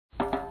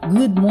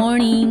Good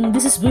morning,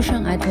 this is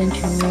Bushyoung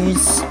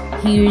Adventures.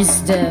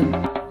 Here's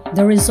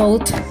the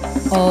result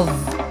of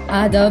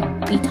Adub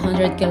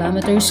 800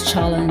 kilometers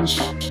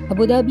challenge.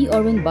 Abu Dhabi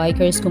urban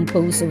bikers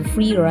composed of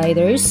free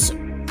riders,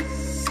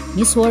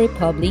 Missouri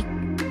Republic,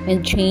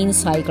 and chain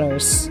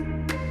cyclers.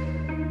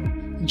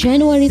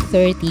 January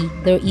 30,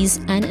 there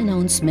is an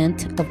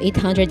announcement of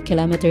 800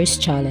 kilometers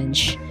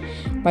challenge.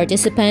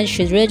 Participants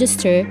should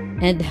register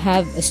and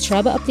have a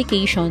Strava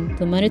application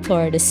to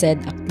monitor the said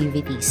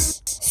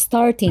activities.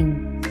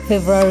 Starting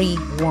February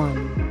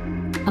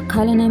 1.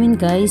 Akala namin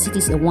guys, it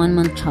is a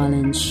 1-month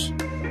challenge.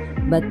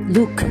 But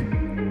look,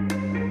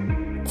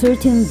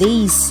 13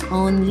 days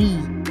only.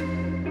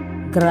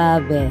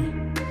 Grabe.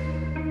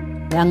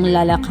 Ang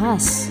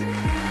lalakas.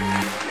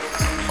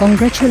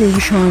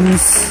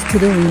 Congratulations to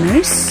the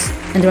winners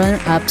and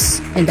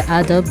runner-ups in the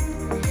Adub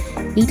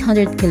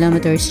 800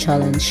 kilometers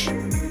challenge.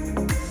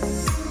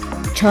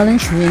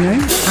 Challenge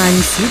winner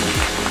Ansid,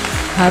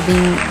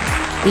 having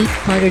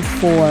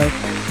 804.03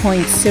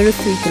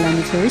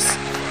 kilometers.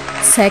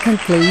 Second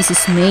place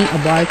is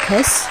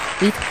Abarquez,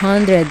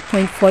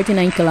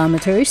 800.49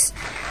 kilometers.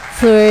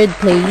 Third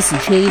place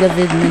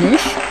David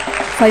Manese,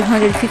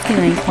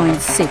 559.6.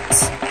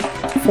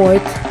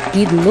 Fourth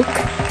Ned Iuq,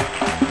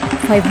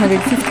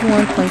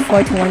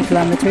 551.41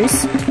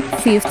 kilometers.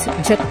 Fifth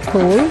Jik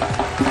Pol,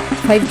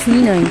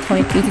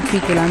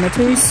 539.83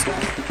 kilometers.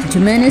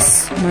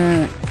 Diomedes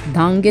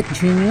Madanguit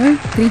Jr,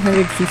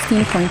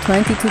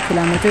 315.22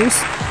 kilometers.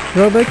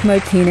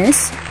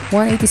 Martinez,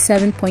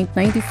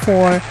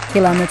 187.94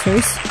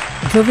 kilometers.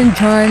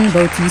 Jovenjohn L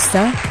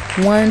Bautista,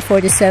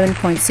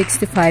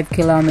 147.65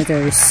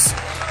 kilometers.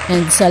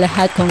 And sa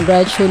lahat,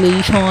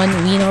 congratulations,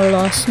 win or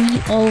loss,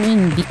 we all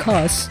win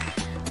because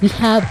we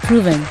have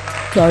proven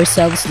to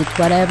ourselves that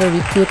whatever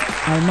we put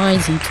our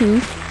minds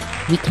into,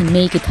 we can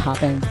make it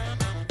happen.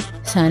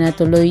 Sana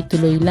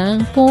tuloy-tuloy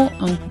lang po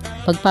ang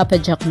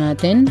pagpapadyak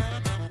natin.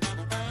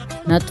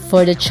 Not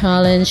for the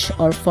challenge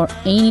or for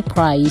any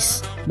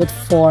prize, but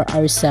for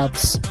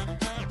ourselves.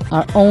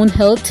 Our own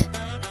health,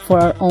 for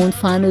our own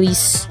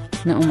families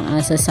na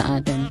umaasa sa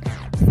atin.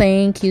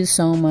 Thank you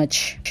so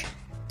much.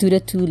 To the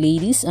two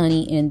ladies,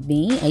 Annie and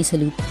May, I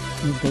salute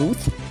you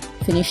both.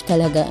 Finish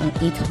talaga ang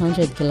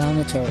 800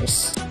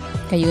 kilometers.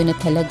 Kayo na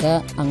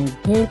talaga ang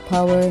girl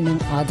power ng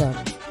Adub.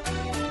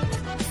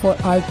 For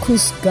our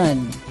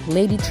Kusgan,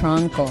 Lady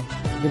Tranco,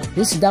 the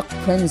Bisdak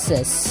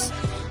Princess,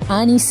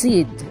 Annie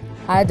Sid,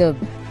 Adub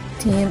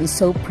team is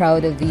so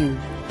proud of you.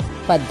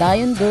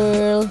 Padayon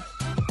girl,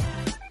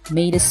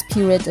 may the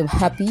spirit of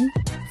happy,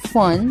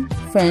 fun,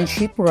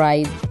 friendship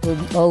ride will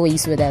be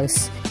always with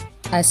us,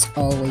 as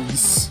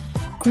always.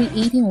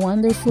 Creating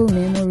wonderful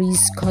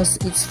memories cause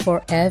it's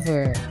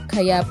forever.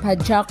 Kaya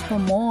padyak pa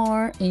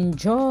more.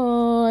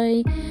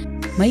 Enjoy!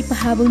 May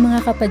pahabol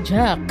mga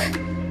kapadyak.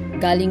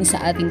 Galing sa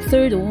ating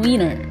third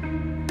winner.